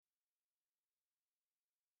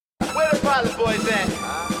Where the Pilot Boys at?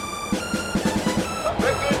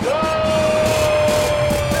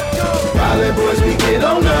 Pilot Boys, we get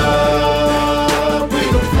on up. We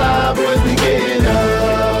don't fly, boys, we getting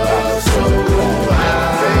up. So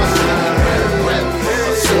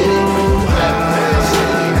high,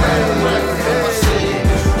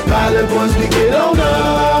 Pilot Boys, we get on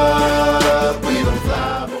up. We don't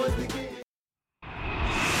fly, boys, we get.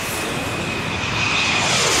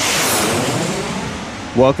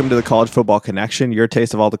 Welcome to the College Football Connection, your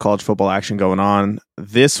taste of all the college football action going on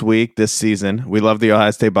this week, this season. We love the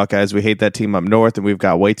Ohio State Buckeyes. We hate that team up north, and we've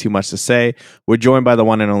got way too much to say. We're joined by the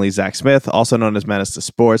one and only Zach Smith, also known as Menace to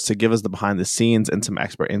Sports, to give us the behind the scenes and some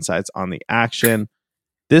expert insights on the action.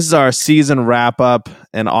 This is our season wrap-up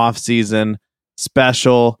and off-season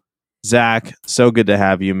special. Zach, so good to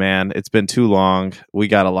have you, man. It's been too long. We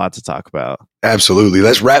got a lot to talk about. Absolutely.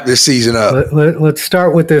 Let's wrap this season up. Let's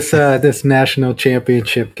start with this this national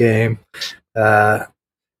championship game.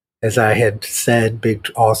 As I had said,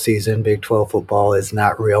 all season, Big 12 football is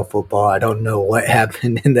not real football. I don't know what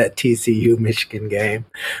happened in that TCU-Michigan game,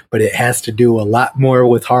 but it has to do a lot more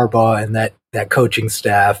with Harbaugh and that coaching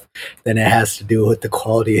staff than it has to do with the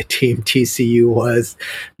quality of team TCU was.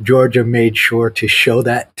 Georgia made sure to show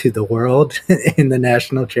that to the world in the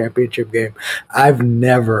national championship game. I've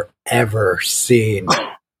never, ever seen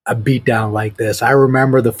a beatdown like this. I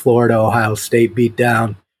remember the Florida-Ohio State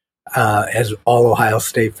beatdown, as all Ohio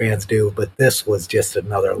State fans do, but this was just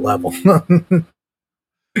another level.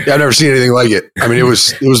 Yeah, I've never seen anything like it. I mean, it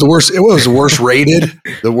was the worst. It was the worst rated,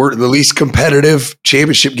 the least competitive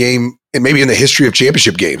championship game, and maybe in the history of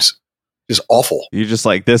championship games. Just awful. You're just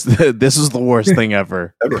like this. This is the worst thing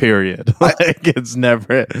ever. Period. It's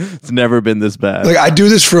never been this bad. Like, I do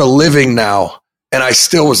this for a living now, and I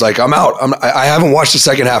still was like, I'm out. I haven't watched the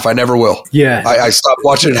second half. I never will. Yeah, I stopped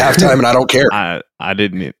watching at halftime, and I don't care. I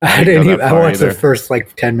didn't. I watched the first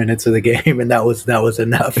 10 minutes of the game, and that was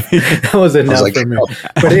enough. That was enough for me.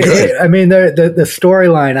 But I mean, the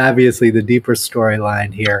storyline, obviously, the deeper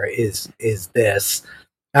storyline here is this.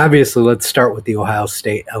 Obviously, let's start with the Ohio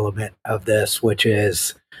State element of this, which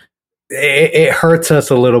is it hurts us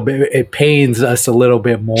a little bit. It pains us a little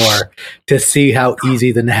bit more to see how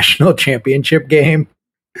easy the national championship game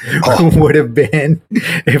would have been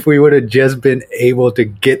if we would have just been able to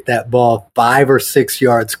get that ball 5 or 6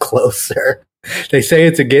 yards closer. They say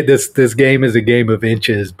this game is a game of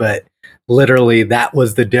inches, but literally that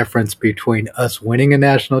was the difference between us winning a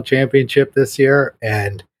national championship this year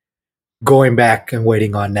and going back and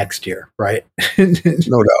waiting on next year, right? No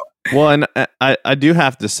doubt. Well, and I do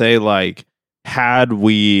have to say, had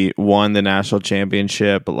we won the national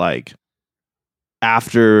championship,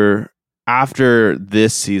 after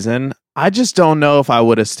this season, I just don't know if I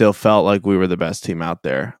would have still felt like we were the best team out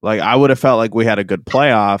there. I would have felt like we had a good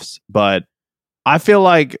playoffs, but I feel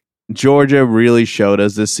like Georgia really showed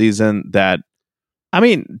us this season that, I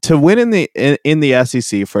mean, to win in the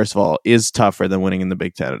SEC, first of all, is tougher than winning in the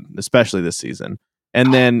Big Ten, especially this season.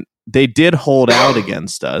 And then they did hold out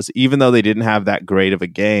against us, even though they didn't have that great of a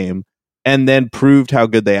game, and then proved how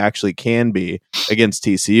good they actually can be against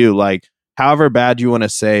TCU. However bad you want to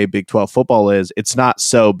say Big 12 football is, it's not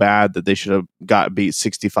so bad that they should have got beat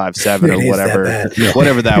 65-7 or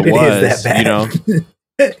whatever that was,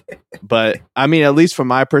 But I mean, at least from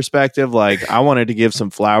my perspective, I wanted to give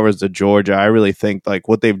some flowers to Georgia. I really think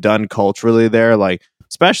what they've done culturally there,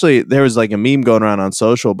 especially there was a meme going around on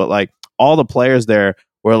social, but all the players there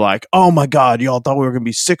were like, "Oh my God, y'all thought we were going to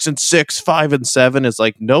be 6-6, 5-7." It's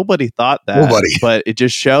nobody thought that. Nobody. But it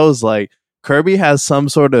just shows Kirby has some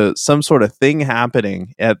sort of thing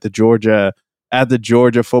happening at the Georgia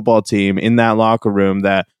football team in that locker room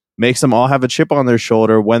that makes them all have a chip on their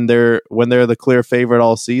shoulder when they're the clear favorite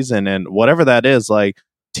all season. And whatever that is,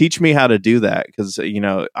 teach me how to do that, because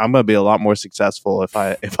I'm gonna be a lot more successful if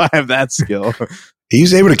I have that skill.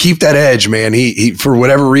 He's able to keep that edge, man. He for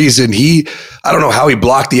whatever reason, I don't know how he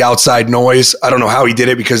blocked the outside noise. I don't know how he did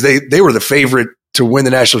it, because they were the favorite to win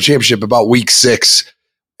the national championship about week 6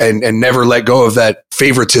 and never let go of that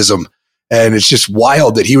favoritism. And it's just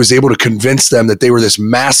wild that he was able to convince them that they were this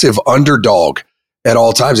massive underdog at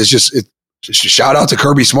all times. It's just a shout out to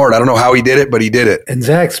Kirby Smart. I don't know how he did it, but he did it. And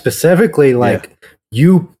Zach, specifically,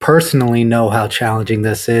 you personally know how challenging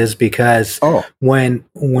this is, because when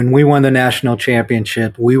we won the national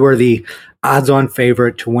championship, we were the odds-on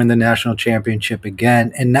favorite to win the national championship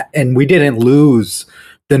again, and we didn't lose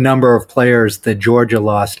the number of players that Georgia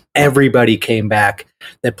lost. Everybody came back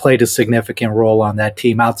that played a significant role on that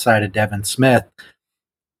team outside of Devin Smith.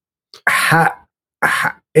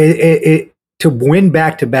 To win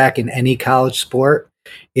back-to-back in any college sport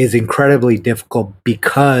is incredibly difficult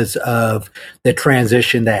because of the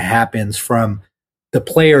transition that happens from the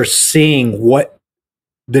players seeing what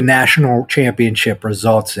the national championship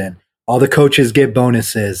results in. All the coaches get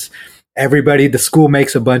bonuses. Everybody, the school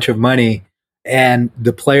makes a bunch of money, and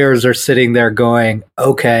the players are sitting there going,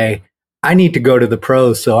 okay, I need to go to the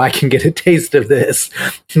pros so I can get a taste of this.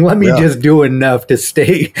 Let me just do enough to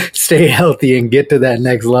stay healthy and get to that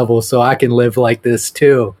next level so I can live like this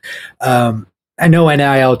too. I know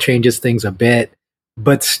NIL changes things a bit,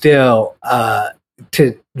 but still,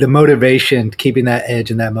 to the motivation, keeping that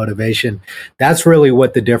edge and that motivation, that's really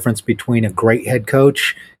what the difference between a great head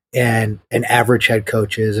coach and an average head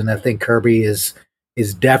coach is. And I think Kirby is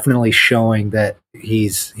definitely showing that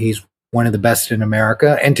he's one of the best in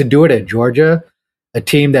America. And to do it at Georgia, a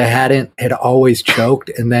team that had always choked,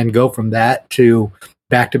 and then go from that to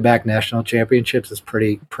back-to-back national championships is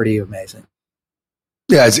pretty amazing.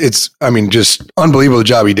 Yeah, it's I mean, just unbelievable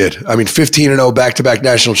job he did. I mean, 15-0 back-to-back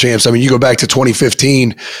national champs. I mean, you go back to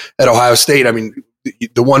 2015 at Ohio State. I mean,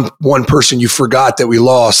 the one person you forgot that we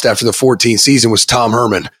lost after the 14th season was Tom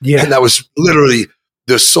Herman. Yeah. And that was literally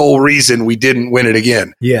the sole reason we didn't win it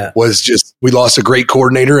again. Yeah. Was just we lost a great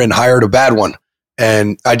coordinator and hired a bad one.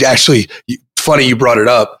 And I actually, funny you brought it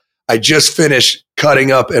up. I just finished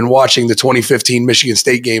cutting up and watching the 2015 Michigan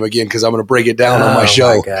State game again because I'm going to break it down on my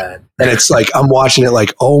show. My God. And it's like, I'm watching it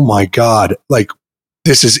like, oh my God, like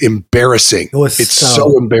this is embarrassing. It's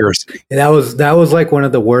so embarrassing. That was like one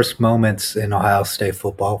of the worst moments in Ohio State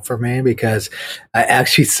football for me, because I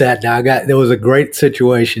actually sat down. There was a great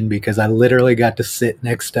situation because I literally got to sit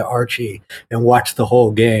next to Archie and watch the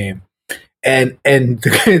whole game. And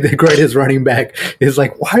the greatest running back is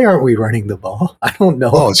like, why aren't we running the ball? I don't know.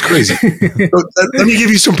 Oh, it's crazy. Let me give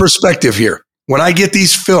you some perspective here. When I get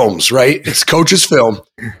these films, right, it's coach's film.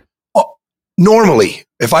 Normally,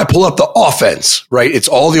 if I pull up the offense, right, it's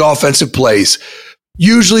all the offensive plays.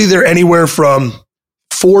 Usually they're anywhere from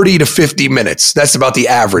 40 to 50 minutes. That's about the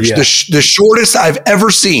average. Yeah. The shortest I've ever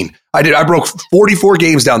seen, I broke 44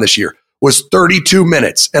 games down this year, was 32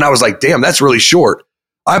 minutes. And I was like, damn, that's really short.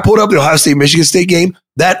 I pulled up the Ohio State-Michigan State game.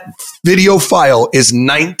 That video file is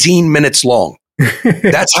 19 minutes long.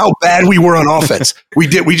 That's how bad we were on offense. We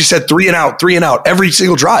just had three and out every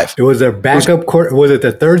single drive. It was their backup was it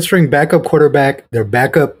the third string backup quarterback, their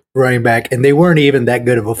backup running back, and they weren't even that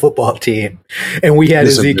good of a football team. And we had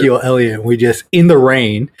Ezekiel Elliott. We just in the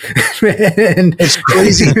rain. And it's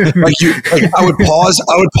crazy. I would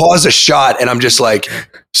pause a shot, and I'm just like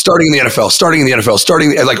starting in the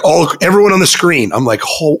NFL, everyone on the screen. I'm like,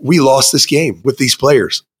 oh, we lost this game with these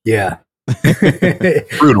players. Yeah.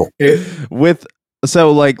 Brutal.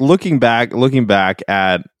 So looking back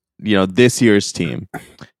at this year's team,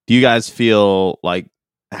 do you guys feel like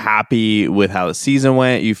happy with how the season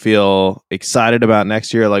went? You feel excited about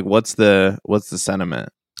next year? Like what's the sentiment?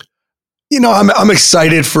 I'm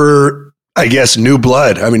excited for, I guess, new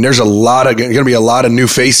blood. I mean, there's going to be a lot of new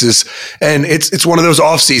faces, and it's one of those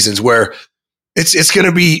off seasons where it's going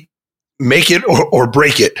to be make it or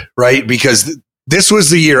break it, right? Because this was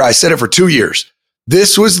the year, I said it for 2 years.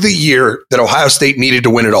 This was the year that Ohio State needed to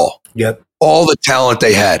win it all. Yep. All the talent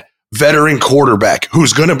they had. Veteran quarterback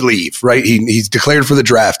who's going to leave, right? He's declared for the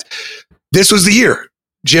draft. This was the year.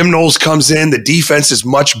 Jim Knowles comes in. The defense is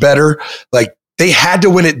much better. Like, they had to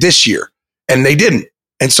win it this year, and they didn't.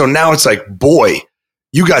 And so now it's like, boy,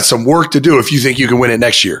 you got some work to do if you think you can win it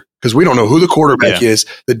next year, because we don't know who the quarterback is.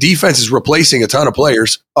 The defense is replacing a ton of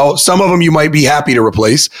players. Oh, some of them you might be happy to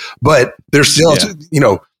replace, but there's still,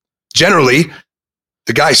 generally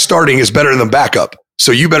the guy starting is better than backup.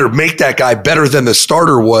 So you better make that guy better than the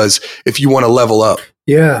starter was if you want to level up.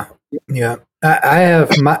 Yeah. Yeah. I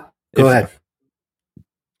have my, go ahead.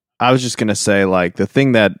 I was just going to say, like, the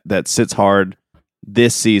thing that sits hard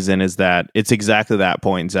this season is that it's exactly that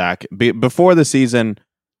point, Zach. Before the season,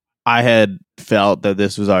 I had felt that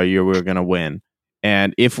this was our year, we were going to win.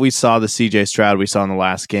 And if we saw the CJ Stroud we saw in the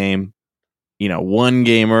last game, one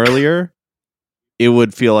game earlier, it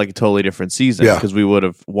would feel like a totally different season because we would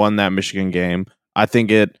have won that Michigan game. I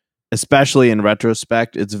think especially in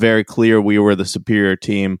retrospect, it's very clear we were the superior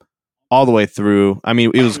team all the way through. I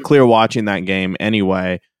mean, it was clear watching that game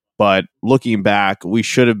anyway, but looking back, we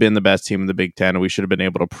should have been the best team in the Big Ten, and we should have been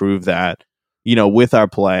able to prove that, with our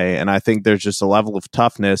play. And I think there's just a level of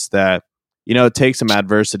toughness that, it takes some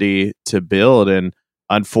adversity to build. And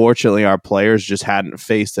unfortunately, our players just hadn't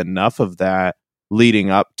faced enough of that leading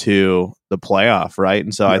up to the playoff, right?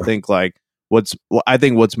 And so I think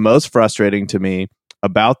what's most frustrating to me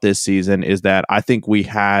about this season is that I think we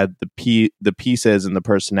had the pieces and the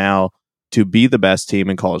personnel to be the best team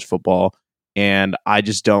in college football, and I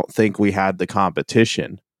just don't think we had the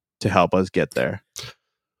competition to help us get there.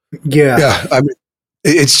 Yeah. I mean,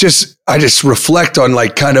 it's just, I just reflect on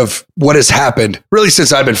like kind of what has happened really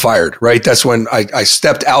since I've been fired, right? That's when I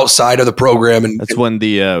stepped outside of the program. And that's when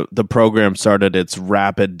the program started its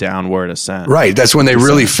rapid downward ascent. Right. That's when they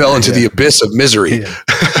really fell into the abyss of misery.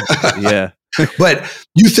 Yeah. But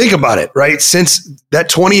you think about it, right? Since that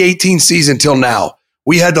 2018 season till now,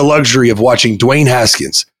 we had the luxury of watching Dwayne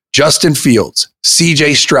Haskins, Justin Fields,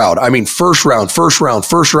 CJ Stroud. I mean, first round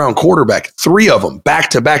quarterback, 3 of them back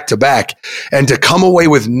to back to back. And to come away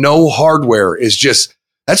with no hardware is just,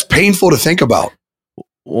 that's painful to think about.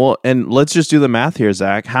 Well, and let's just do the math here,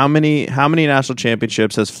 Zach. How many national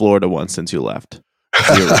championships has Florida won since you left?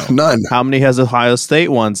 0. None. How many has Ohio State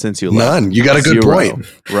won since you left? None. You got a good 0, point.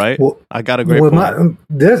 Right? Well, I got a great point.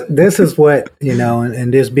 This is what,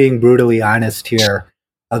 and just being brutally honest here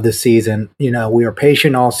of the season, we were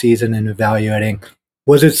patient all season in evaluating,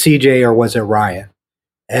 was it CJ or was it Ryan?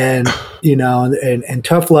 And, and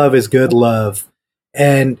tough love is good love.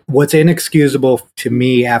 And what's inexcusable to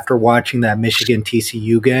me after watching that Michigan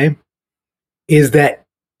TCU game is that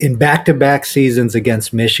in back-to-back seasons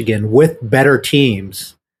against Michigan with better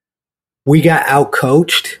teams, we got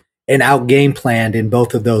out-coached and out-game planned in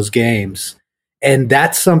both of those games. And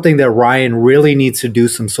that's something that Ryan really needs to do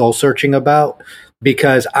some soul-searching about,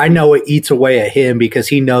 because I know it eats away at him because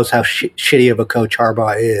he knows how shitty of a coach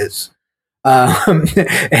Harbaugh is.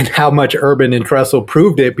 And how much Urban and Tressel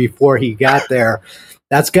proved it before he got there.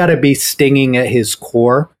 That's got to be stinging at his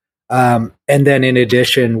core. And then in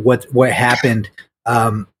addition, what happened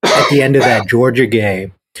at the end of that Georgia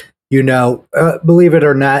game, believe it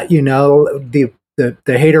or not, the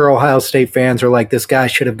hater Ohio State fans are like, this guy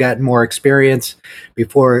should have gotten more experience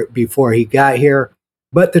before he got here.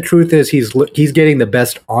 But the truth is he's getting the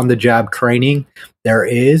best on the job training there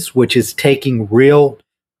is, which is taking real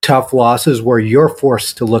tough losses where you're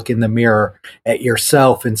forced to look in the mirror at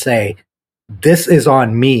yourself and say, this is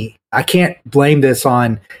on me. I can't blame this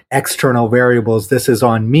on external variables. This is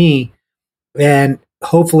on me. And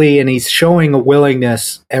hopefully, and he's showing a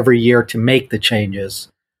willingness every year to make the changes.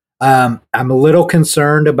 I'm a little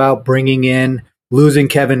concerned about losing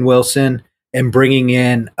Kevin Wilson and bringing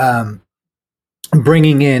in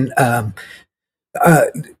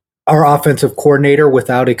our offensive coordinator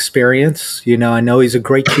without experience. I know he's a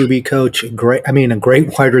great QB coach, a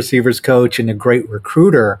great wide receivers coach and a great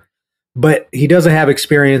recruiter, but he doesn't have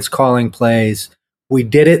experience calling plays. We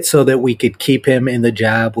did it so that we could keep him in the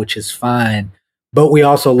job, which is fine. But we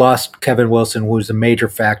also lost Kevin Wilson, who was a major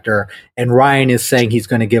factor. And Ryan is saying he's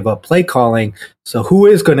going to give up play calling. So who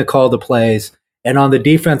is going to call the plays? And on the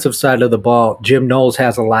defensive side of the ball, Jim Knowles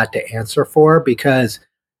has a lot to answer for, because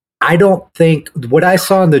I don't think what I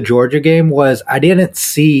saw in the Georgia game was I didn't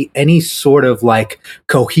see any sort of like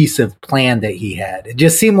cohesive plan that he had. It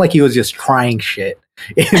just seemed like he was just trying shit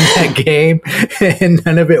in that game and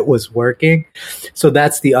none of it was working. So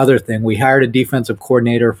that's the other thing. We hired a defensive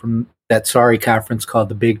coordinator from that sorry conference called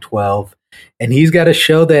the Big 12, and he's got to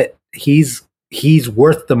show that he's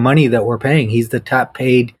worth the money that we're paying. He's the top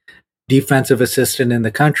paid defensive assistant in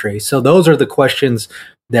the country. So those are the questions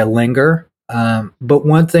that linger. But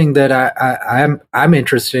one thing that I'm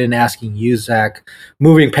interested in asking you, Zach,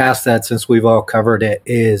 moving past that since we've all covered it,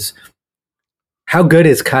 is how good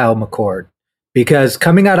is Kyle McCord? Because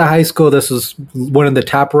coming out of high school, this was one of the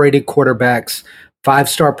top-rated quarterbacks,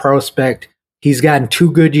 5-star prospect. He's gotten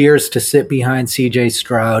 2 good years to sit behind CJ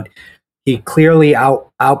Stroud. He clearly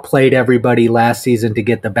outplayed everybody last season to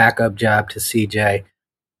get the backup job to CJ.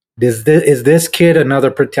 Is this kid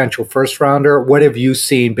another potential first rounder? What have you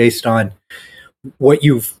seen based on what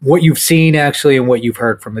you've seen actually and what you've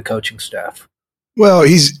heard from the coaching staff? Well,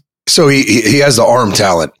 he has the arm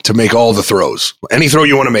talent to make all the throws. Any throw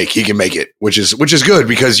you want to make, he can make it, which is good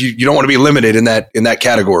because you don't want to be limited in that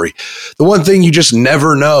category. The one thing you just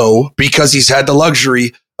never know, because he's had the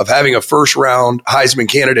luxury of having a first round Heisman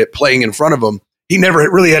candidate playing in front of him, he never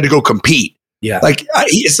really had to go compete. Yeah.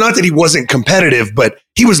 It's not that he wasn't competitive, but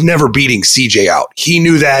he was never beating CJ out. He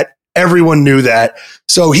knew that. Everyone knew that.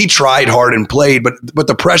 So he tried hard and played, but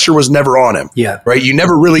the pressure was never on him. Yeah. Right. You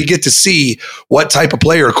never really get to see what type of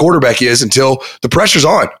player a quarterback is until the pressure's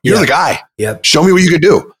on. You're the guy. Yep. Show me what you can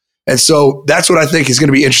do. And so that's what I think is going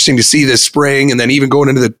to be interesting to see this spring. And then even going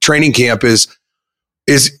into the training camp is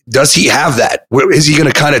does he have that? Is he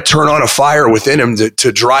going to kind of turn on a fire within him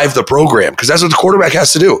to drive the program? Because that's what the quarterback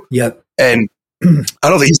has to do. Yep. And I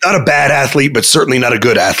don't think he's not a bad athlete, but certainly not a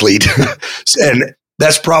good athlete. And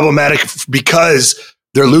that's problematic because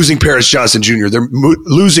They're losing Paris Johnson Jr. They're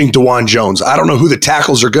losing DeJuan Jones. I don't know who the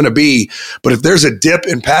tackles are going to be, but if there's a dip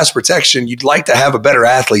in pass protection, you'd like to have a better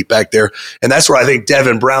athlete back there. And that's where I think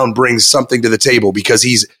Devin Brown brings something to the table, because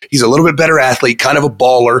he's a little bit better athlete, kind of a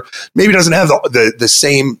baller. Maybe doesn't have the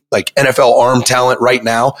same like NFL arm talent right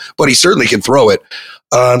now, but he certainly can throw it.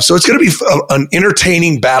 So it's going to be an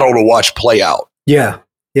entertaining battle to watch play out. Yeah.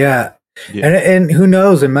 And who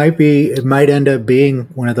knows? It might end up being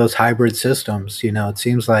one of those hybrid systems. It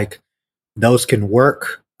seems like those can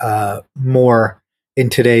work more in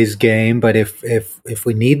today's game. But if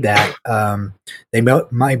we need that, they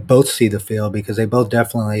might both see the field, because they both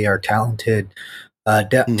definitely are talented.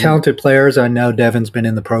 Talented players. I know Devin's been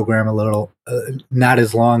in the program a little, not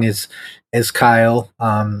as long as Kyle,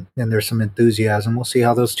 and there's some enthusiasm. We'll see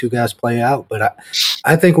how those two guys play out. But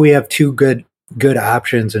I think we have two good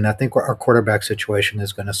options, and I think our quarterback situation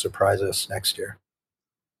is going to surprise us next year.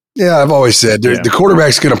 Yeah, I've always said the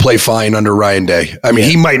quarterback's going to play fine under Ryan Day. I mean,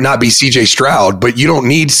 he might not be C.J. Stroud, but you don't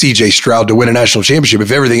need C.J. Stroud to win a national championship.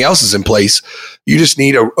 If everything else is in place, you just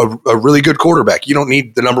need a really good quarterback. You don't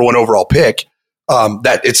need the number one overall pick.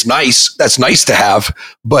 That it's nice. That's nice to have,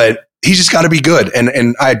 but he's just got to be good.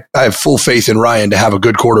 And I have full faith in Ryan to have a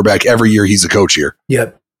good quarterback every year he's a coach here.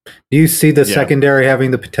 Yep. Do you see the secondary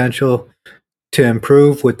having the potential to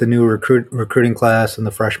improve with the new recruiting class and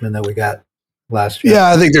the freshmen that we got last year? Yeah,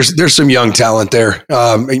 I think there's some young talent there.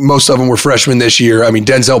 Most of them were freshmen this year. I mean,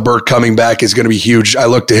 Denzel Burke coming back is going to be huge. I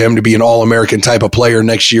look to him to be an All-American type of player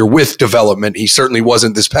next year with development. He certainly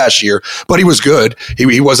wasn't this past year, but he was good.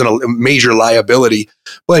 He wasn't a major liability.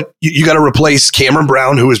 But you got to replace Cameron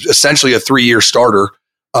Brown, who is essentially a 3-year starter.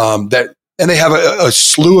 And they have a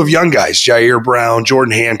slew of young guys, Jair Brown,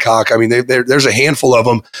 Jordan Hancock. I mean, there's a handful of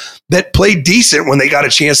them that played decent when they got a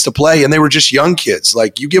chance to play, and they were just young kids.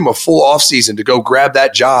 Like, you give them a full offseason to go grab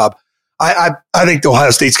that job. I think Ohio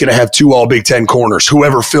State's going to have 2 all Big Ten corners,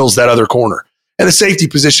 whoever fills that other corner. And the safety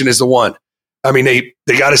position is the one. I mean, they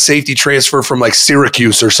got a safety transfer from like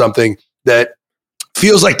Syracuse or something that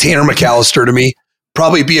feels like Tanner McAllister to me.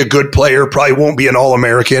 Probably be a good player, probably won't be an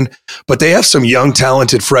All-American, but they have some young,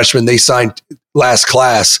 talented freshmen they signed last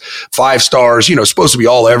class, 5 stars, supposed to be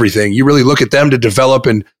all everything. You really look at them to develop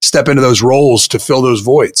and step into those roles to fill those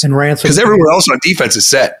voids. And Ransom, because everywhere else on defense is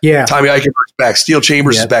set. Yeah. Tommy Eichenberg's back. Steele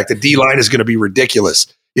Chambers is back. The D-line is going to be ridiculous.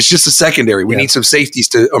 It's just a secondary. We need some safeties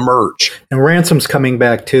to emerge. And Ransom's coming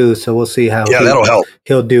back too, so we'll see how that'll help.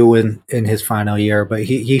 He'll do in his final year. But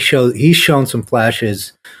he's shown some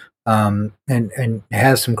flashes. And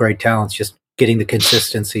has some great talents, just getting the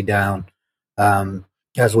consistency down,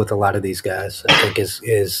 as with a lot of these guys, I think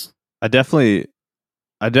is I definitely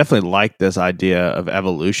like this idea of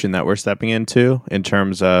evolution that we're stepping into in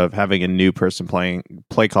terms of having a new person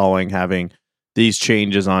play calling, having these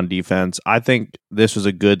changes on defense. I think this was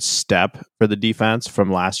a good step for the defense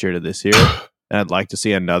from last year to this year. And I'd like to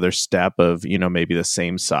see another step of, maybe the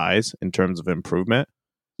same size in terms of improvement.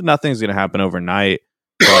 Nothing's going to happen overnight.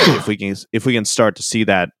 But if we can start to see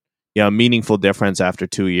that meaningful difference after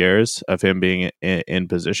 2 years of him being in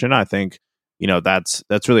position, I think that's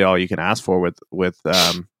really all you can ask for with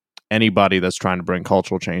anybody that's trying to bring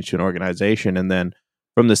cultural change to an organization. And then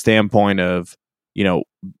from the standpoint of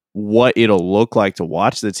what it'll look like to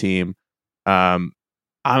watch the team, I'm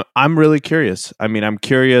really curious. I mean, I'm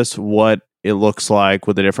curious what it looks like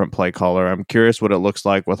with a different play caller. I'm curious what it looks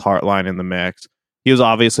like with Hartline in the mix. He was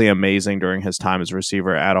obviously amazing during his time as a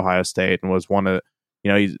receiver at Ohio State and was one of,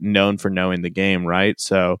 he's known for knowing the game, right?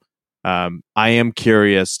 So I am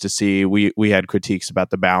curious to see, we had critiques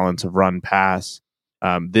about the balance of run pass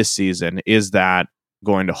this season. Is that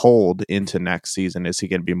going to hold into next season? Is he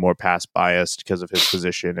going to be more pass biased because of his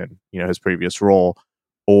position and, his previous role?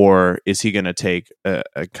 Or is he going to take a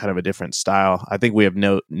kind of a different style? I think we have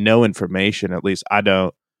no information, at least I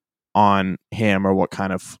don't, on him or what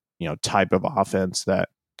kind of type of offense that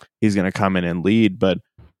he's going to come in and lead. But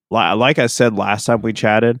like I said last time we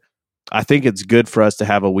chatted, I think it's good for us to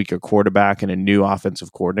have a weaker quarterback and a new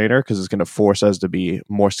offensive coordinator, because it's going to force us to be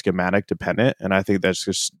more schematic dependent. And I think that's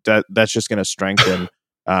just going to strengthen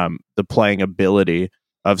the playing ability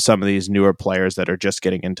of some of these newer players that are just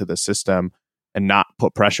getting into the system, and not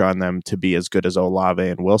put pressure on them to be as good as Olave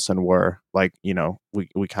and Wilson were, like,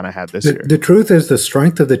 we kind of had this year. The truth is, the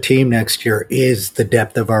strength of the team next year is the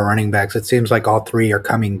depth of our running backs. It seems like all 3 are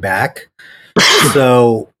coming back.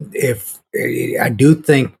 So if I do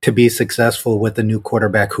think to be successful with a new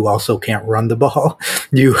quarterback who also can't run the ball,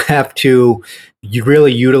 you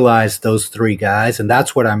really utilize those 3 guys. And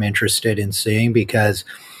that's what I'm interested in seeing, because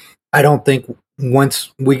I don't think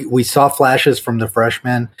once we saw flashes from the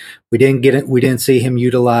freshman, we didn't see him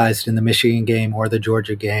utilized in the Michigan game or the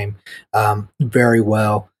Georgia game very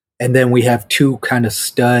well. And then we have two kind of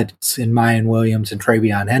studs in Mayan Williams and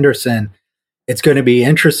TreVeyon Henderson. It's going to be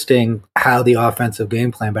interesting how the offensive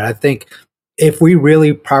game plan, but I think if we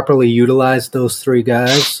really properly utilize those three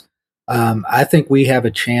guys, I think we have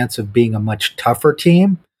a chance of being a much tougher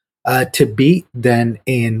team to beat than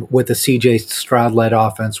with a CJ Stroud-led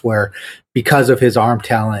offense where, because of his arm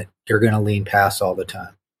talent, you're going to lean pass all the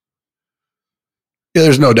time. Yeah,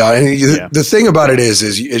 there's no doubt. And the thing about it is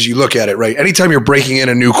as you look at it, right? Anytime you're breaking in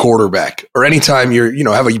a new quarterback, or anytime you're,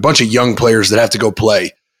 have a bunch of young players that have to go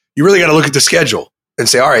play, you really got to look at the schedule and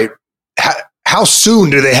say, all right, how soon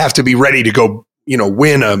do they have to be ready to go,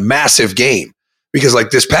 win a massive game? Because like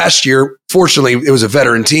this past year, fortunately, it was a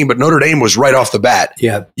veteran team, but Notre Dame was right off the bat.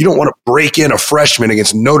 Yeah. You don't want to break in a freshman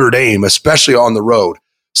against Notre Dame, especially on the road.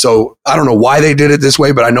 So I don't know why they did it this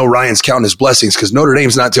way, but I know Ryan's counting his blessings because Notre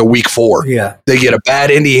Dame's not till week 4. Yeah. They get a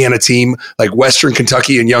bad Indiana team like Western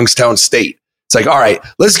Kentucky and Youngstown State. It's like, all right,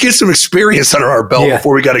 let's get some experience under our belt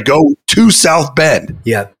before we got to go to South Bend.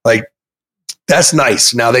 Yeah. Like, that's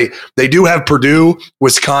nice. Now they do have Purdue,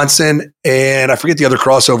 Wisconsin, and I forget the other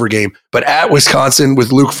crossover game, but at Wisconsin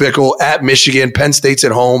with Luke Fickell, at Michigan, Penn State's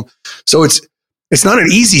at home. So it's not an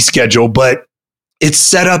easy schedule, but it's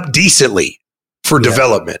set up decently for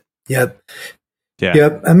development. Yep. Yeah.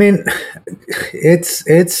 Yep. I mean,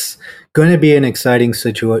 it's going to be an exciting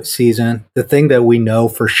season. The thing that we know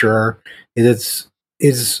for sure is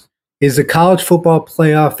the college football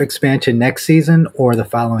playoff expansion next season or the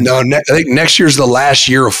following? No, I think next year's the last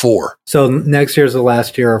year of 4. So next year's the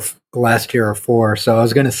last year of 4. So I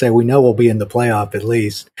was going to say we know we'll be in the playoff at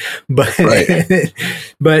least, but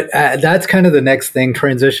but that's kind of the next thing,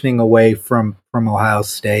 transitioning away from Ohio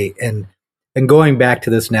State and going back to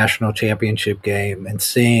this national championship game and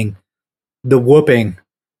seeing the whooping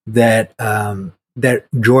that that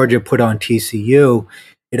Georgia put on TCU.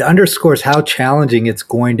 It underscores how challenging it's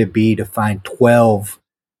going to be to find 12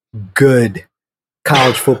 good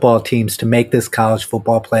college football teams to make this college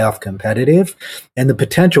football playoff competitive, and the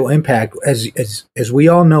potential impact, as we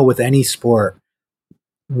all know with any sport,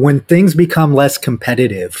 when things become less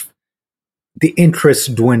competitive, the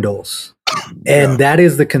interest dwindles. And that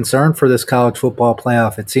is the concern for this college football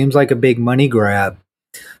playoff. It seems like a big money grab.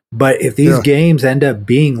 But if these games end up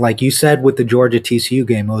being, like you said with the Georgia TCU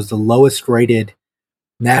game, it was the lowest rated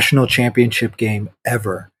national championship game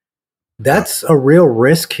ever. That's a real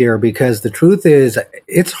risk here because the truth is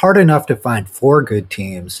it's hard enough to find 4 good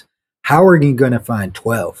teams. How are you going to find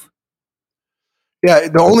 12? Yeah,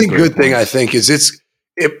 the only good thing I think is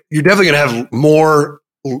you're definitely going to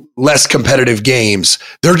have less competitive games.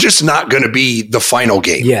 They're just not going to be the final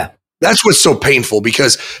game. Yeah. That's what's so painful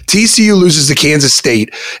because TCU loses to Kansas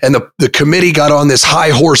State and the committee got on this high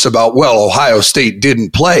horse about, well, Ohio State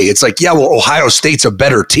didn't play. It's like, yeah, well, Ohio State's a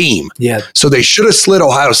better team. Yeah. So they should have slid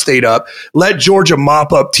Ohio State up, let Georgia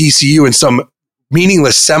mop up TCU in some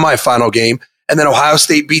meaningless semifinal game, and then Ohio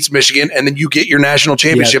State beats Michigan, and then you get your national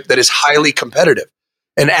championship that is highly competitive.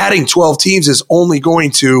 And adding 12 teams is only going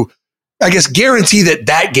to, I guess, guarantee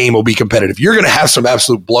that game will be competitive. You're going to have some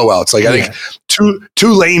absolute blowouts. Like I think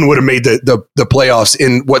Tulane would have made the playoffs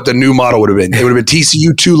in what the new model would have been. It would have been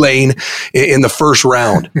TCU Tulane in the first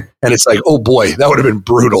round, and it's like, oh boy, that would have been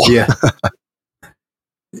brutal. Yeah,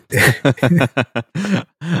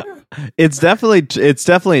 it's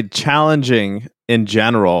definitely challenging in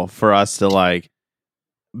general for us to like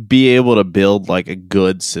be able to build like a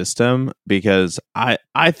good system because I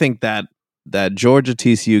think that Georgia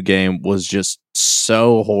TCU game was just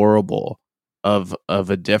so horrible of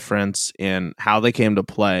a difference in how they came to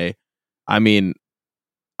play. I mean,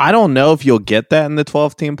 I don't know if you'll get that in the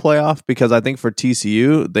 12-team playoff because I think for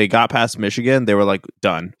TCU, they got past Michigan. They were like,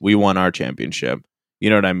 done. We won our championship. You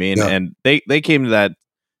know what I mean? Yeah. And they came to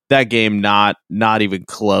that game not even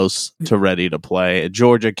close to ready to play.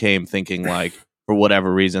 Georgia came thinking like, for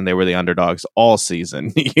whatever reason, they were the underdogs all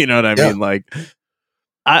season. You know what I mean? Like,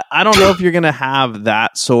 I don't know if you're going to have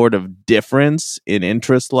that sort of difference in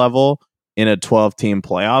interest level in a 12-team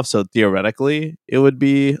playoff. So theoretically, it would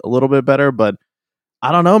be a little bit better. But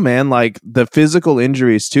I don't know, man. Like the physical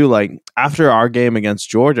injuries too. Like after our game against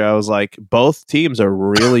Georgia, I was like, both teams are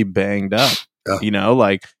really banged up. You know,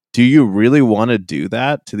 like, do you really want to do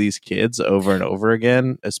that to these kids over and over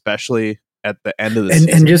again, especially at the end of the season?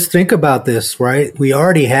 And just think about this, right? We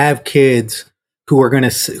already have kids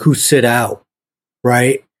who sit out.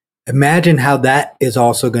 Right. Imagine how that is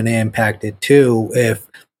also going to impact it too.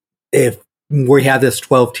 If we have this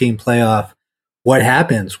 12-team playoff what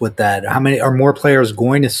happens with that? How many are more players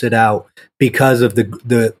going to sit out because of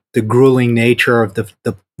the grueling nature of the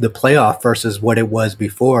playoff versus what it was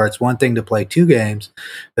before? It's one thing to play 2 games,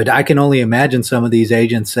 but I can only imagine some of these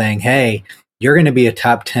agents saying, hey, you're going to be a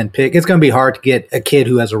top 10 pick. It's going to be hard to get a kid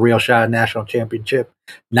who has a real shot at national championship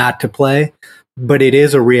not to play, but it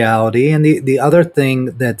is a reality. And the other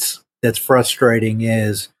thing that's frustrating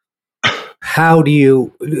is how do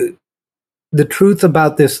you, the truth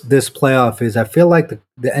about this playoff is I feel like the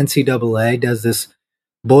NCAA does this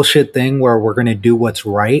bullshit thing where we're going to do what's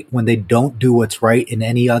right when they don't do what's right in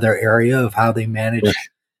any other area of how they manage. Right.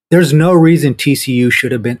 There's no reason TCU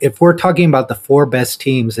should have been, if we're talking about the 4 best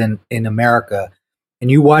teams in America,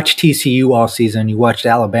 and you watch TCU all season, you watched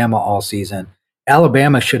Alabama all season,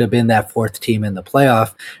 Alabama should have been that 4th team in the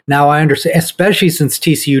playoff. Now I understand, especially since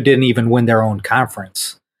TCU didn't even win their own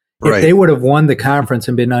conference. Right. If they would have won the conference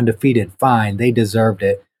and been undefeated, fine, they deserved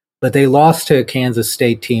it. But they lost to a Kansas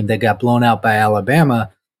State team that got blown out by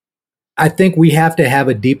Alabama. I think we have to have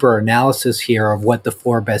a deeper analysis here of what the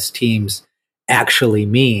 4 best teams actually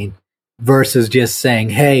mean versus just saying,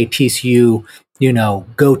 hey, TCU,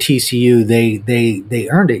 go TCU. They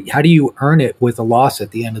earned it. How do you earn it with a loss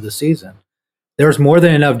at the end of the season? There's more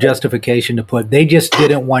than enough justification to put. They just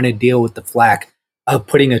didn't want to deal with the flack of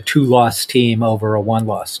putting a 2-loss team over a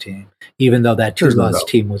 1-loss team, even though that 2-loss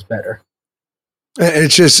team was better.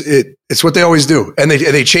 It's just it's what they always do, and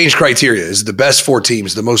they change criteria. Is the best 4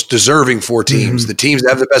 teams, the most deserving 4 teams, the teams that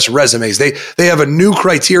have the best resumes. They have a new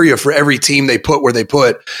criteria for every team they put where they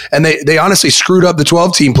put, and they honestly screwed up the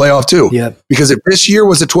 12-team playoff too. Yep. Because if this year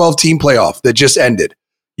was a 12-team playoff that just ended,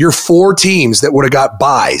 your 4 teams that would have got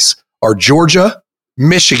buys are Georgia,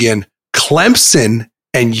 Michigan, Clemson,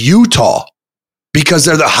 and Utah, because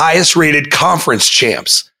they're the highest rated conference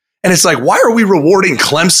champs. And it's like, why are we rewarding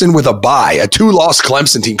Clemson with a bye, a 2-loss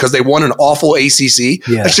Clemson team because they won an awful ACC?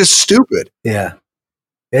 Yeah. That's just stupid. Yeah,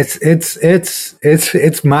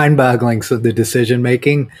 it's mind-boggling. So the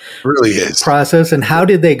decision-making really is process. And how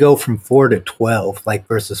did they go from 4 to 12,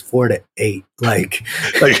 versus 4 to 8? Like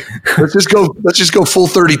let's just go full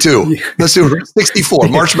 32. Let's do 64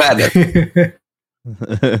 March Madness.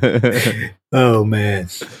 Oh man.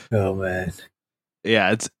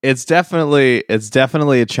 Yeah, it's definitely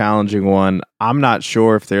a challenging one. I'm not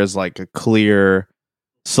sure if there's a clear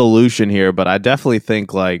solution here, but I definitely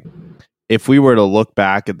think if we were to look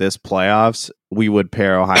back at this playoffs, we would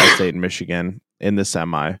pair Ohio State and Michigan in the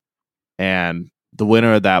semi, and the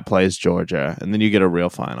winner of that plays Georgia, and then you get a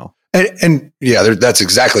real final. And yeah, that's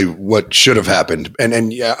exactly what should have happened.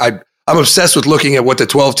 And yeah, I'm obsessed with looking at what the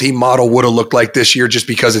 12-team model would have looked like this year just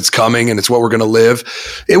because it's coming and it's what we're going to live.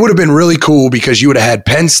 It would have been really cool because you would have had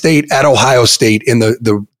Penn State at Ohio State in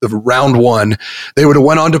the round 1. They would have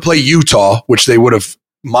went on to play Utah, which they would have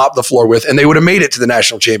mopped the floor with, and they would have made it to the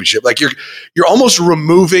national championship. You're almost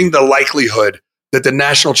removing the likelihood that the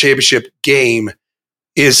national championship game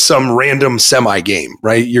is some random semi game,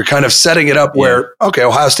 right? You're kind of setting it up where, okay,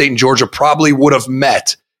 Ohio State and Georgia probably would have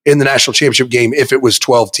met in the national championship game if it was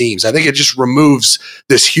 12 teams. I think it just removes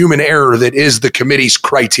this human error that is the committee's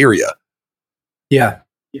criteria. Yeah.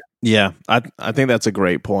 I think that's a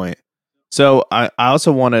great point. So I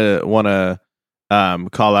also want to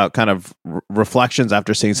call out kind of reflections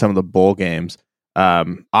after seeing some of the bowl games.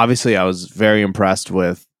 Obviously, I was very impressed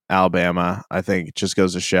with Alabama. I think it just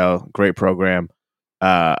goes to show, great program.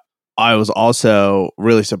 I was also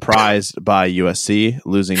really surprised by USC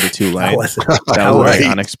losing to Tulane. That was very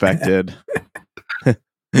unexpected.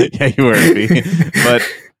 Yeah, you were. But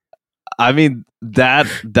I mean, that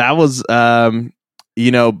was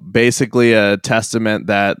basically a testament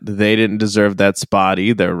that they didn't deserve that spot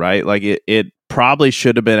either, right? It probably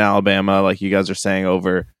should have been Alabama, like you guys are saying,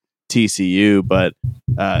 over TCU, but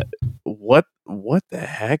what the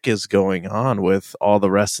heck is going on with all the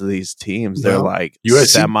rest of these teams? They're USC,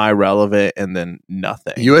 semi-relevant and then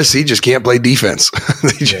nothing. USC just can't play defense.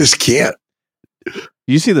 They just can't.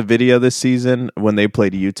 You see the video this season when they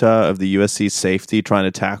played Utah of the USC safety trying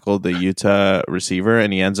to tackle the Utah receiver,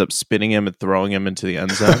 and he ends up spinning him and throwing him into the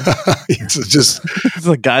end zone.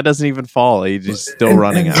 The guy doesn't even fall. He's just still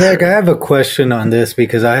running out. Zach, I have a question on this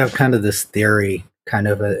because I have kind of this theory, and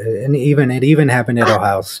it even happened at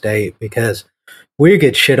Ohio State, because we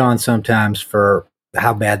get shit on sometimes for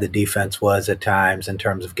how bad the defense was at times in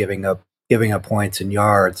terms of giving up points and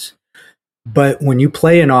yards. But when you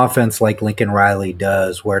play an offense like Lincoln Riley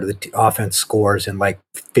does, where the offense scores in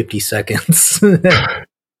 50 seconds,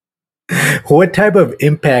 what type of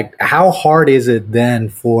impact, how hard is it then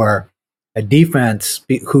for a defense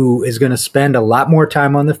who is going to spend a lot more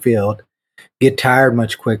time on the field, get tired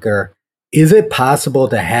much quicker, is it possible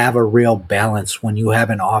to have a real balance when you have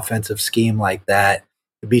an offensive scheme like that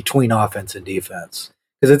between offense and defense?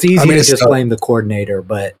 Because it's easy to just blame the coordinator,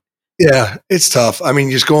 but yeah, it's tough. I mean,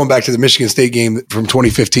 just going back to the Michigan State game from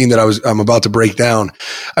 2015 that I'm about to break down.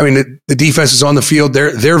 I mean, the defense is on the field.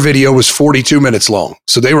 Their video was 42 minutes long,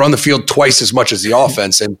 so they were on the field twice as much as the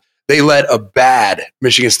offense, and they let a bad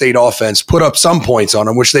Michigan State offense put up some points on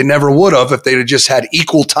them, which they never would have if they'd have just had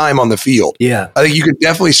equal time on the field. Yeah, I think you could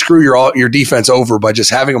definitely screw your defense over by just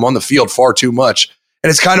having them on the field far too much, and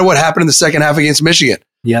it's kind of what happened in the second half against Michigan.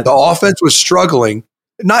 Yeah, the offense was struggling.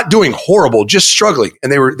 Not doing horrible, just struggling.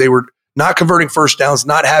 And they were not converting first downs,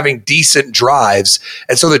 not having decent drives.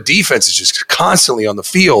 And so the defense is just constantly on the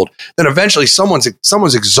field. Then eventually someone's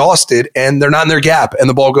exhausted and they're not in their gap and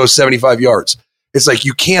the ball goes 75 yards. It's like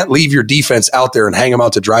you can't leave your defense out there and hang them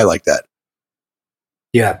out to dry like that.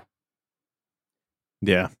 Yeah.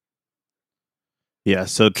 Yeah. Yeah,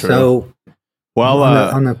 so true. So,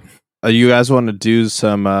 well, you guys want to do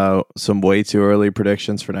some way too early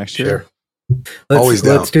predictions for next year?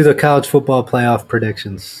 Let's do the college football playoff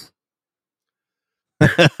predictions. Are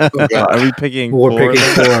we picking? We're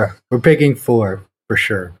picking 4. We're picking 4 for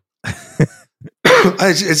sure.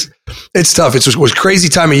 It's tough. It was crazy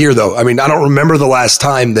time of year though. I mean, I don't remember the last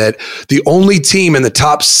time that the only team in the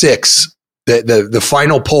top 6, the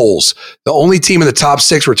final polls, the only team in the top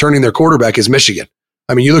 6 returning their quarterback is Michigan.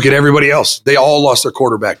 I mean, you look at everybody else; they all lost their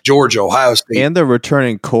quarterback. Georgia, Ohio State, and they're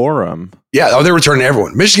returning Corum. Yeah, they're returning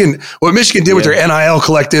everyone. What Michigan did with their NIL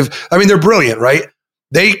collective, I mean, they're brilliant, right?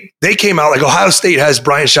 They came out like Ohio State has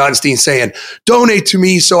Brian Schottenstein saying, donate to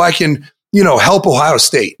me so I can, help Ohio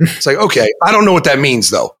State. It's like, okay, I don't know what that means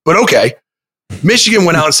though, but okay. Michigan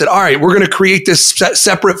went out and said, all right, we're going to create this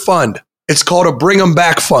separate fund. It's called a Bring 'em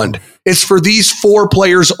Back Fund. It's for these 4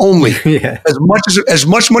 players only. Yeah. As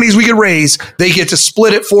much money as we can raise, they get to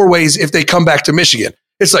split it 4 ways if they come back to Michigan.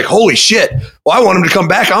 It's like, holy shit. Well, I want them to come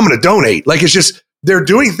back. I'm going to donate. Like, it's just, they're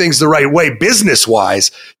doing things the right way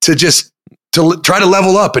business-wise to try to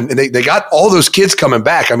level up. And they got all those kids coming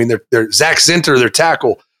back. I mean, they're Zach Zinter, their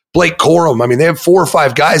tackle, Blake Corum. I mean, they have 4 or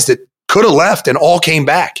 5 guys that could have left and all came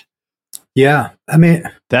back. Yeah. I mean,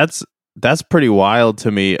 that's pretty wild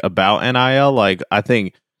to me about NIL. Like, I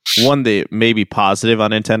think one that may be positive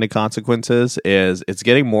unintended consequences is it's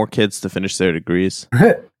getting more kids to finish their degrees.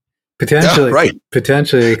 Potentially, yeah, right.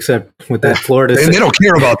 Potentially, except with that Florida, and they don't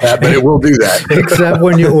care about that, but it will do that. Except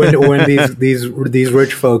when these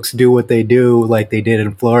rich folks do what they do, like they did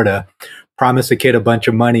in Florida, promise a kid a bunch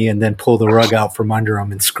of money and then pull the rug out from under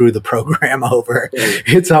them and screw the program over.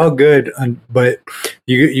 It's all good, but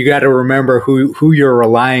you got to remember who you're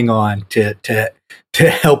relying on to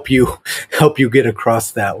help you get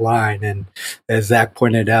across that line. And as Zach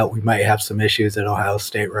pointed out, we might have some issues at Ohio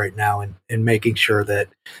State right now in making sure that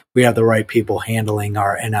we have the right people handling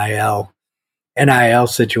our NIL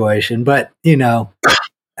situation. But,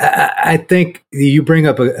 I think you bring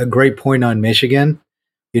up a great point on Michigan.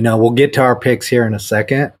 We'll get to our picks here in a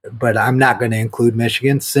second, but I'm not going to include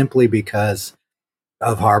Michigan simply because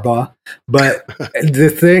of Harbaugh. But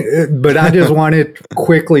I just wanted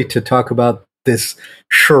quickly to talk about this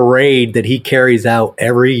charade that he carries out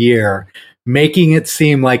every year, making it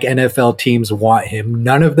seem like NFL teams want him.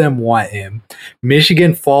 None of them want him.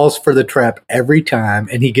 Michigan falls for the trap every time,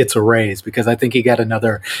 and he gets a raise because I think he got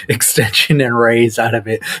another extension and raise out of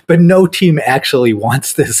it. But no team actually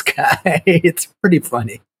wants this guy. It's pretty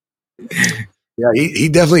funny. Yeah, he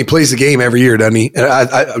definitely plays the game every year, doesn't he?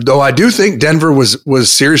 Though I do think Denver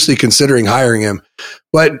was seriously considering hiring him,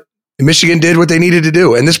 but Michigan did what they needed to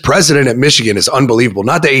do. And this president at Michigan is unbelievable.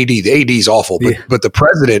 Not the AD. The AD is awful, but the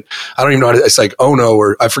president, I don't even know how to, it's like Ono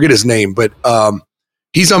or I forget his name, but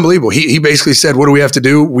he's unbelievable. He basically said, what do we have to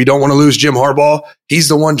do? We don't want to lose Jim Harbaugh. He's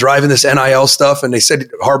the one driving this NIL stuff. And they said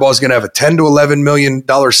Harbaugh is going to have a $10 to $11 million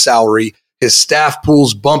salary. His staff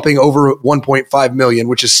pool's bumping over $1.5 million,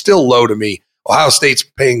 which is still low to me. Ohio State's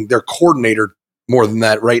paying their coordinator more than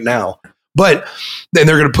that right now. But then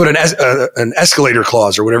they're going to put an escalator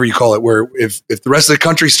clause or whatever you call it, where if the rest of the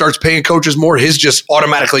country starts paying coaches more, his just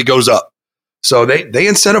automatically goes up. So they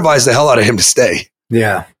incentivize the hell out of him to stay.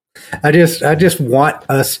 Yeah, I just want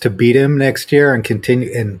us to beat him next year and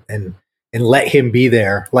continue and let him be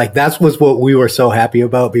there. Like that was what we were so happy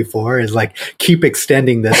about before. Is like keep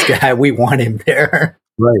extending this guy. We want him there.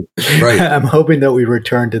 Right. I'm hoping that we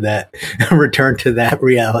return to that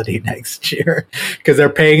reality next year because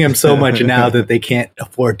they're paying him so much now that they can't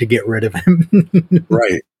afford to get rid of him.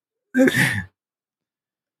 Right.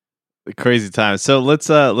 Crazy time. So let's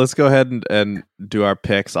go ahead and do our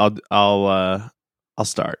picks. I'll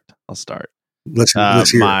start. Let's hear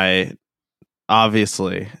it.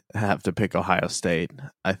 obviously have to pick Ohio State.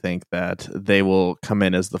 I think that they will come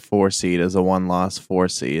in as the 4 seed, as a 1-loss 4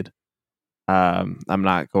 seed. I'm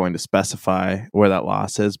not going to specify where that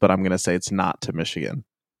loss is, but I'm going to say it's not to Michigan.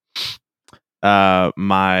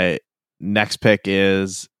 My next pick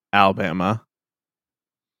is Alabama.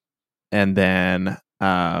 And then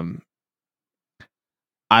I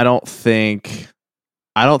don't think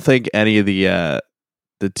any of the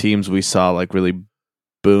teams we saw like really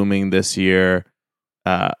booming this year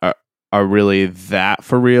are really that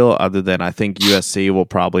for real, other than I think USC will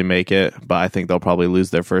probably make it, but I think they'll probably lose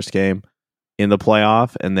their first game in the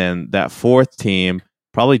playoff. And then that 4th team,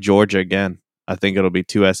 probably Georgia again. I think it'll be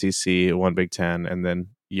 2 SEC, 1 Big Ten, and then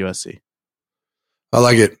USC. I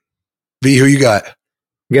like it. V, who you got?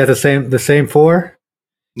 You got the same 4?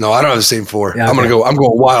 No, I don't have the same 4. Yeah, okay. I'm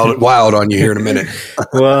going wild on you here in a minute.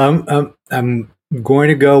 Well, I'm going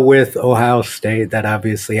to go with Ohio State. That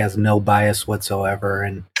obviously has no bias whatsoever,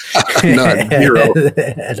 and none, zero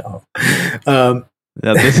at all.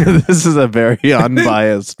 This is a very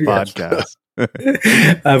unbiased podcast.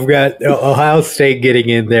 I've got Ohio State getting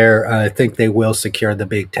in there. I think they will secure the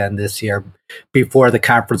Big Ten this year before the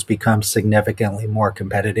conference becomes significantly more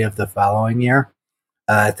competitive the following year.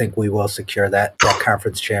 I think we will secure that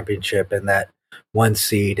conference championship and that 1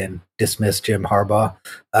 seed and dismiss Jim Harbaugh.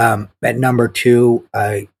 At number 2,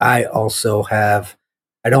 I also have,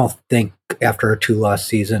 I don't think after a 2-loss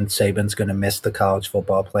season, Saban's going to miss the college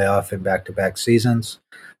football playoff in back-to-back seasons.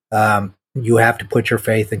 You have to put your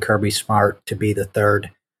faith in Kirby Smart to be the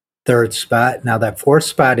third spot. Now that 4th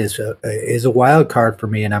spot is a wild card for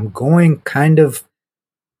me, and I'm going kind of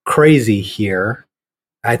crazy here.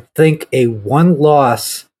 I think a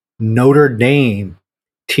 1-loss Notre Dame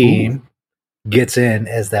team gets in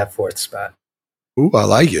as that 4th spot. Ooh, I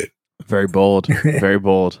like it. Very bold. Very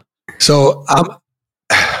bold. So I'm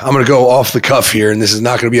going to go off the cuff here, and this is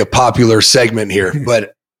not going to be a popular segment here,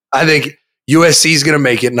 but I think USC is going to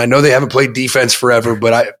make it, and I know they haven't played defense forever,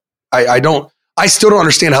 but I still don't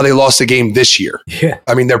understand how they lost the game this year. Yeah.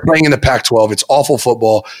 I mean, they're playing in the Pac-12. It's awful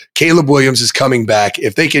football. Caleb Williams is coming back.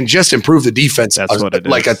 If they can just improve the defense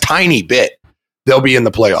like a tiny bit, they'll be in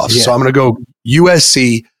the playoffs. Yeah. So I'm going to go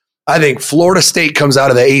USC. I think Florida State comes out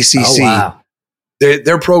of the ACC. Oh, wow.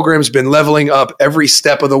 Their program's been leveling up every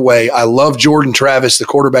step of the way. I love Jordan Travis, the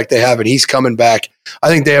quarterback they have, and he's coming back. I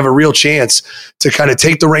think they have a real chance to kind of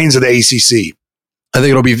take the reins of the ACC. I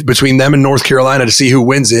think it'll be between them and North Carolina to see who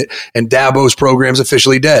wins it, and Dabo's program's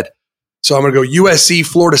officially dead. So I'm going to go USC,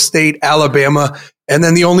 Florida State, Alabama, and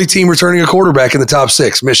then the only team returning a quarterback in the top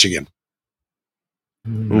 6, Michigan.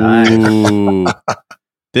 Ooh.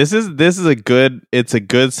 This is a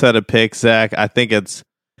good set of picks, Zach. I think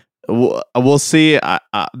we'll see.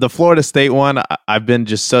 The Florida State one, I've been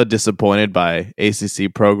just so disappointed by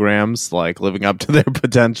ACC programs like living up to their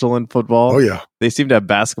potential in football. Oh yeah, they seem to have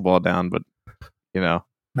basketball down, but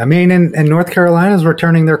I mean, and North Carolina's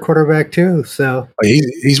returning their quarterback too. So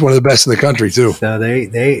he's one of the best in the country too. So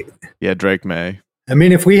they Drake May. I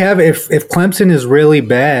mean, if Clemson is really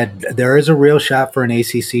bad, there is a real shot for an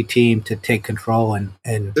ACC team to take control and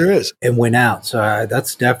there is and win out. So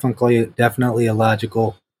that's definitely a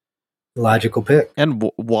logical pick.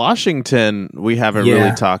 And Washington, we haven't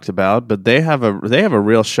really talked about, but they have a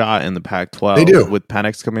real shot in the Pac-12. They do, with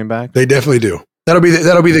Penix coming back. They definitely do. That'll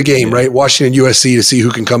be the game, right? Washington, USC to see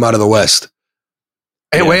who can come out of the West.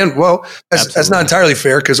 And that's not entirely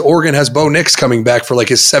fair because Oregon has Bo Nix coming back for like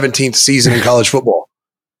his 17th season in college football.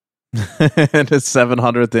 And his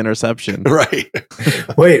 700th interception. Right.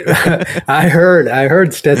 Wait, I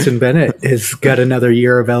heard Stetson Bennett has got another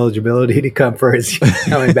year of eligibility to coming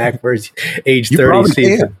back for his age 30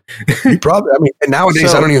 season. You probably, and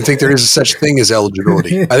nowadays I don't even think there is such thing as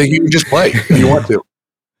eligibility. I think you can just play if you want to.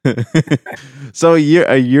 So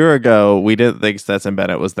a year ago, we didn't think Stetson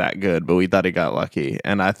Bennett was that good, but we thought he got lucky.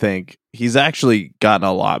 And I think he's actually gotten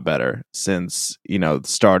a lot better since, the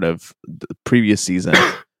start of the previous season.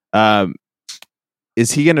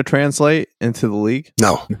 Is he going to translate into the league?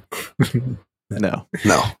 No. No.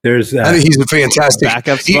 There's I think he's a fantastic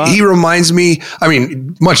backup spot. He reminds me,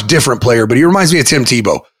 much different player, but he reminds me of Tim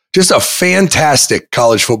Tebow. Just a fantastic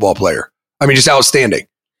college football player. Just outstanding.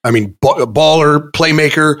 Baller,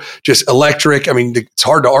 playmaker, just electric. It's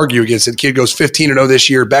hard to argue against it. The kid goes 15-0 this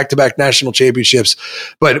year, back-to-back national championships.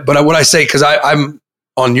 But what I say, because I'm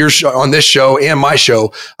on your show, on this show and my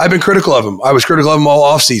show, I've been critical of him. I was critical of him all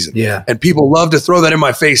offseason. Yeah. And people love to throw that in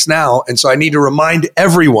my face now. And so I need to remind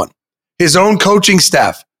everyone, his own coaching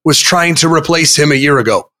staff was trying to replace him a year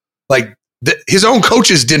ago. His own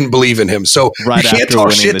coaches didn't believe in him. So you can't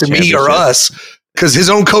talk shit to me or us. because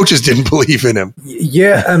his own coaches didn't believe in him.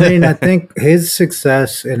 Yeah, I mean, I think his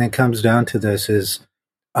success, and it comes down to this, is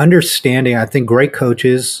understanding. I think great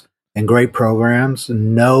coaches and great programs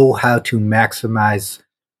know how to maximize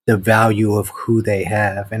the value of who they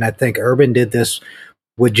have. And I think Urban did this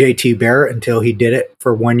with JT Barrett until he did it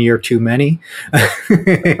for 1 year too many.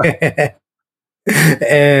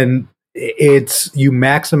 And it's you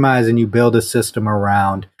maximize and you build a system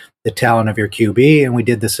around the talent of your QB. And we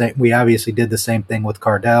did the same. We obviously did the same thing with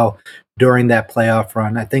Cardell during that playoff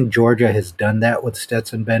run. I think Georgia has done that with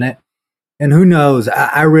Stetson Bennett. And who knows?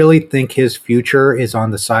 I really think his future is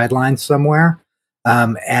on the sidelines somewhere,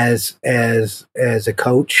 as a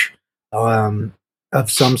coach of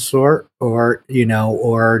some sort,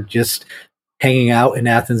 or just hanging out in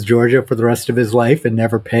Athens, Georgia, for the rest of his life and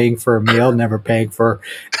never paying for a meal, never paying for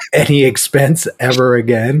any expense ever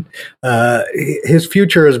again. His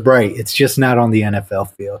future is bright. It's just not on the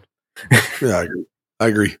NFL field. Yeah, I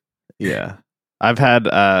agree. Yeah, I've had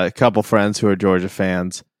a couple friends who are Georgia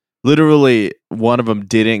fans. Literally, one of them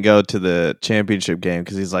didn't go to the championship game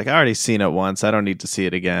because he's like, I already seen it once. I don't need to see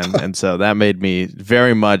it again. And so that made me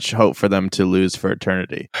very much hope for them to lose for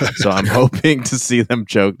eternity. So I'm hoping to see them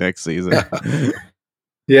choke next season.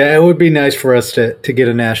 Yeah, it would be nice for us to get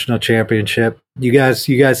a national championship. You guys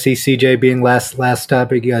see CJ being last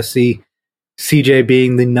topic. You guys see CJ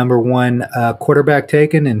being the number one quarterback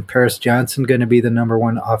taken, and Paris Johnson going to be the number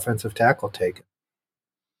one offensive tackle taken.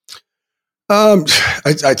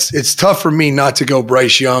 It's tough for me not to go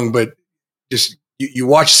Bryce Young, but just you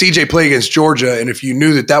watch CJ play against Georgia, and if you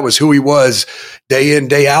knew that was who he was day in,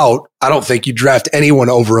 day out, I don't think you draft anyone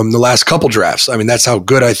over him the last couple drafts. I mean, that's how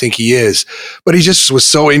good I think he is. But he just was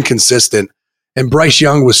so inconsistent, and Bryce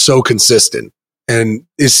Young was so consistent. And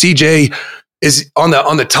is CJ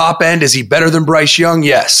on the top end? Is he better than Bryce Young?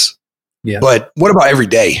 Yes. Yeah. But what about every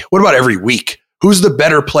day? What about every week? Who's the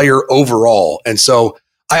better player overall? And so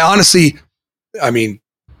I honestly. I mean,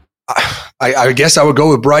 I guess I would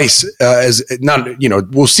go with Bryce as not.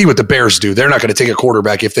 We'll see what the Bears do. They're not going to take a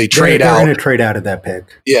quarterback if they trade out. They're going to trade out of that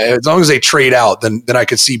pick. Yeah, as long as they trade out, then I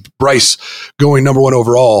could see Bryce going number one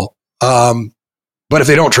overall. But if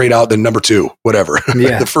they don't trade out, then number two, whatever.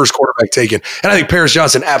 Yeah. The first quarterback taken, and I think Paris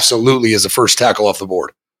Johnson absolutely is the first tackle off the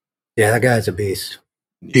board. Yeah, that guy's a beast.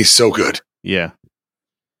 He's so good. Yeah.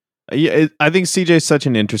 I think CJ is such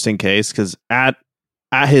an interesting case because at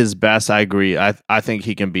his best, I agree. I think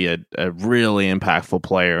he can be a really impactful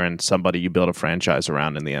player and somebody you build a franchise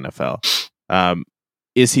around in the NFL.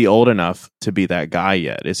 Is he old enough to be that guy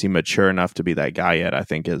yet? Is he mature enough to be that guy yet? I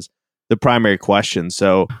think is the primary question.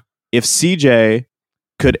 So if CJ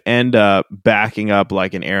could end up backing up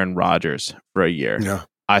like an Aaron Rodgers for a year, yeah.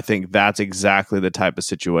 I think that's exactly the type of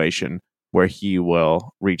situation where he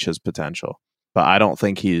will reach his potential. But I don't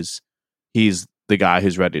think he's the guy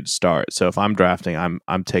who's ready to start. So if I'm drafting,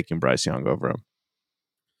 I'm taking Bryce Young over him.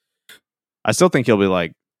 I still think he'll be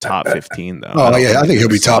like top 15 though. Oh yeah, I think he'll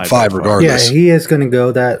be top 5 regardless. Yeah, he is going to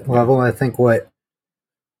go that level. I think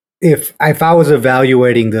if I was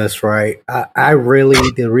evaluating this right, I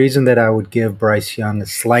really the reason that I would give Bryce Young a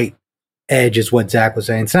slight edge is what Zach was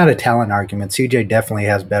saying. It's not a talent argument. CJ definitely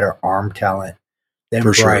has better arm talent than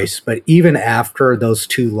Bryce, sure. But even after those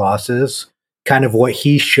 2 losses, kind of what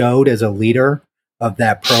he showed as a leader of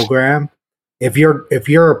that program. If you're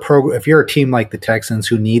a team like the Texans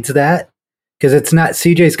who needs that, because it's not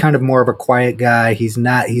CJ's kind of more of a quiet guy. He's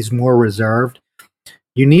more reserved.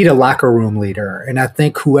 You need a locker room leader. And I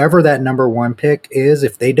think whoever that number 1 pick is,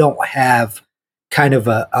 if they don't have kind of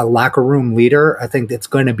a locker room leader, I think it's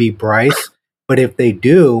going to be Bryce. But if they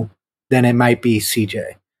do, then it might be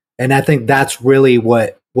CJ. And I think that's really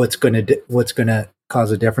what's going to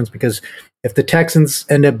cause a difference, because if the Texans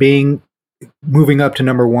end up moving up to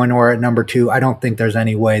number 1 or at number 2, I don't think there's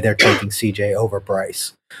any way they're taking CJ over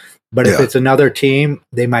Bryce. But if it's another team,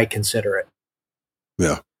 they might consider it.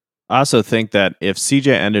 Yeah. I also think that if CJ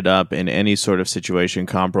ended up in any sort of situation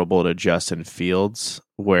comparable to Justin Fields,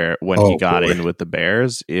 when he got in with the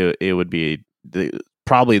Bears, it would be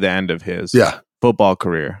probably the end of his football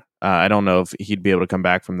career. I don't know if he'd be able to come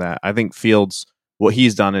back from that. I think Fields, what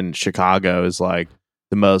he's done in Chicago is like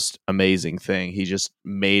the most amazing thing. He just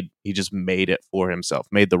made it for himself,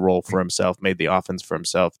 made the role for himself, made the offense for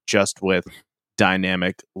himself, just with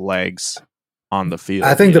dynamic legs on the field.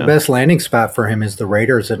 I think the best landing spot for him is the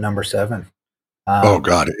Raiders at number 7. Oh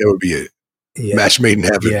God, it would be a match made in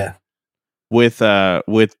heaven. Yeah, with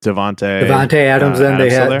Devontae Adams. Then they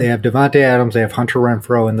have Devontae Adams. They have Hunter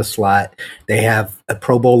Renfrow in the slot. They have a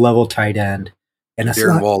Pro Bowl level tight end and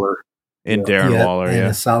Darren Waller. And Darren Waller, and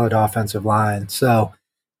a solid offensive line. So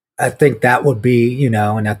I think that would be,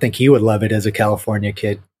 and I think he would love it as a California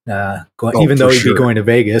kid, even though he'd be going to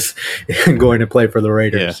Vegas and going to play for the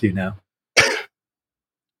Raiders,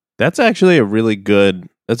 That's actually a really good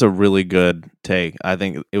take. I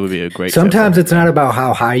think it would be a great. Sometimes it's not about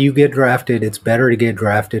how high you get drafted. It's better to get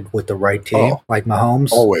drafted with the right team, like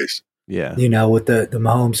Mahomes. Always. Yeah. With the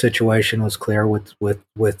Mahomes situation was clear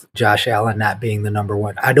with Josh Allen not being the number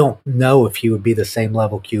one. I don't know if he would be the same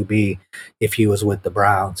level QB if he was with the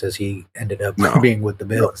Browns as he ended up being with the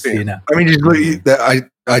Bills. I mean,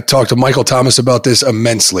 I talked to Michael Thomas about this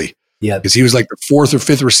immensely. Yeah, because he was like the 4th or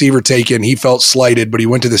 5th receiver taken. He felt slighted, but he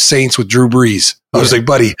went to the Saints with Drew Brees. I was like,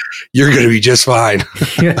 buddy, you're going to be just fine.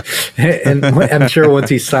 Yeah. And I'm sure once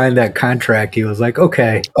he signed that contract, he was like,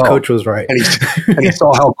 okay, coach was right. And he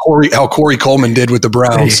saw how Corey Coleman did with the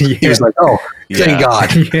Browns. He was like, thank God.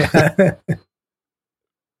 Yeah.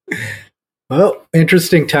 Well,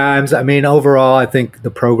 interesting times. I mean, overall, I think the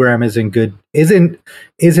program is in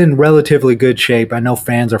relatively good shape. I know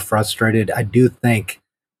fans are frustrated. I do think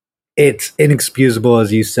it's inexcusable,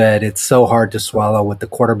 as you said. It's so hard to swallow with the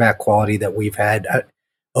quarterback quality that we've had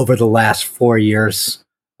over the last 4 years.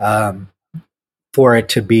 For it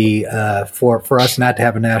to be for us not to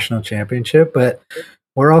have a national championship, but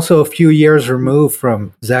we're also a few years removed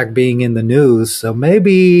from Zach being in the news, so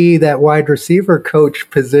maybe that wide receiver coach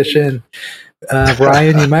position,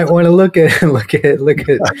 Brian, you might want to look at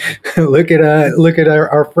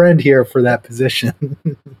our friend here for that position.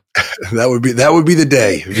 That would be the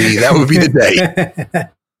day. That would be the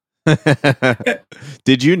day.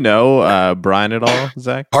 Did you know Brian at all,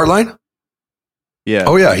 Zach? Hartline? Yeah.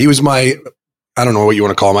 Oh yeah, he was my. I don't know what you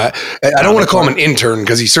want to call him. I don't want to call him an intern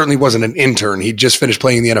because he certainly wasn't an intern. He just finished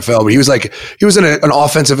playing in the NFL, but he was an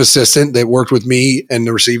offensive assistant that worked with me and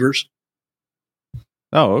the receivers.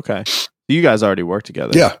 Oh, okay. You guys already worked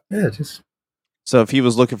together. Yeah. So if he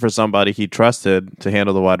was looking for somebody he trusted to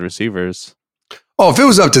handle the wide receivers. Oh, if it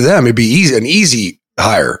was up to them, it'd be an easy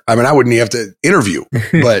hire. I mean, I wouldn't have to interview,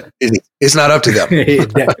 but it's not up to them.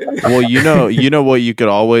 Well, you know what you could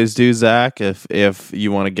always do, Zach, if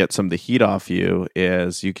you want to get some of the heat off you,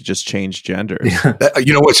 is you could just change genders.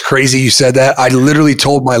 You know what's crazy? You said that. I literally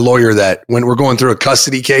told my lawyer that when we're going through a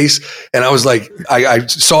custody case, and I was like, I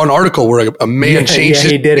saw an article where a man changed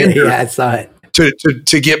his gender I saw it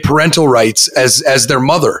to get parental rights as their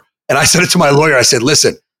mother, and I said it to my lawyer. I said,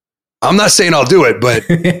 listen, I'm not saying I'll do it, but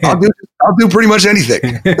I'll do pretty much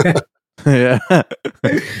anything. Yeah.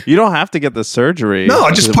 You don't have to get the surgery. No,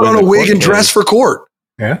 I just put on a wig and dress for court.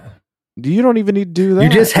 Yeah. You don't even need to do that. You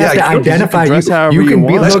just have to identify. You can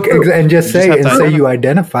and just say you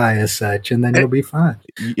identify as such, and then you'll be fine.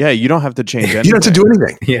 Yeah, you don't have to change anything. You don't have to do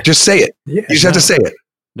anything. Yeah. Just say it. Yeah. You just have to say it.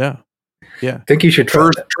 No. Yeah. I think you should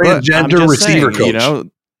first transgender receiver coach.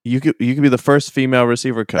 You could be the first female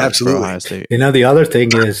receiver coach for Ohio State. The other thing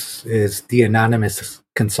is the anonymous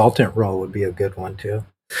consultant role would be a good one too.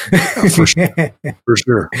 For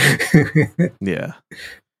sure. Yeah.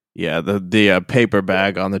 Yeah, the paper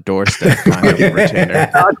bag on the doorstep kind of retainer.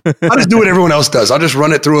 I'll just do what everyone else does. I'll just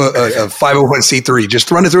run it through a 501c3. Just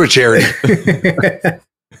run it through a charity.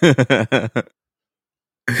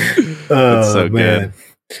 That's so good.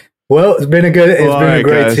 Well, it's been a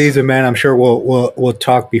great season, man. I'm sure we'll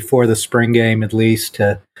talk before the spring game at least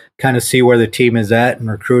to kind of see where the team is at, and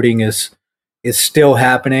recruiting is still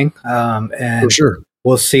happening. And for sure.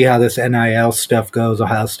 We'll see how this NIL stuff goes.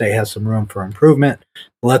 Ohio State has some room for improvement.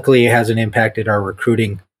 Luckily, it hasn't impacted our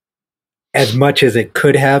recruiting as much as it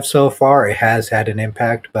could have so far. It has had an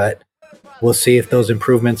impact, but we'll see if those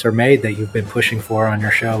improvements are made that you've been pushing for on your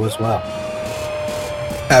show as well.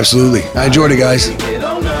 Absolutely. I enjoyed it, guys.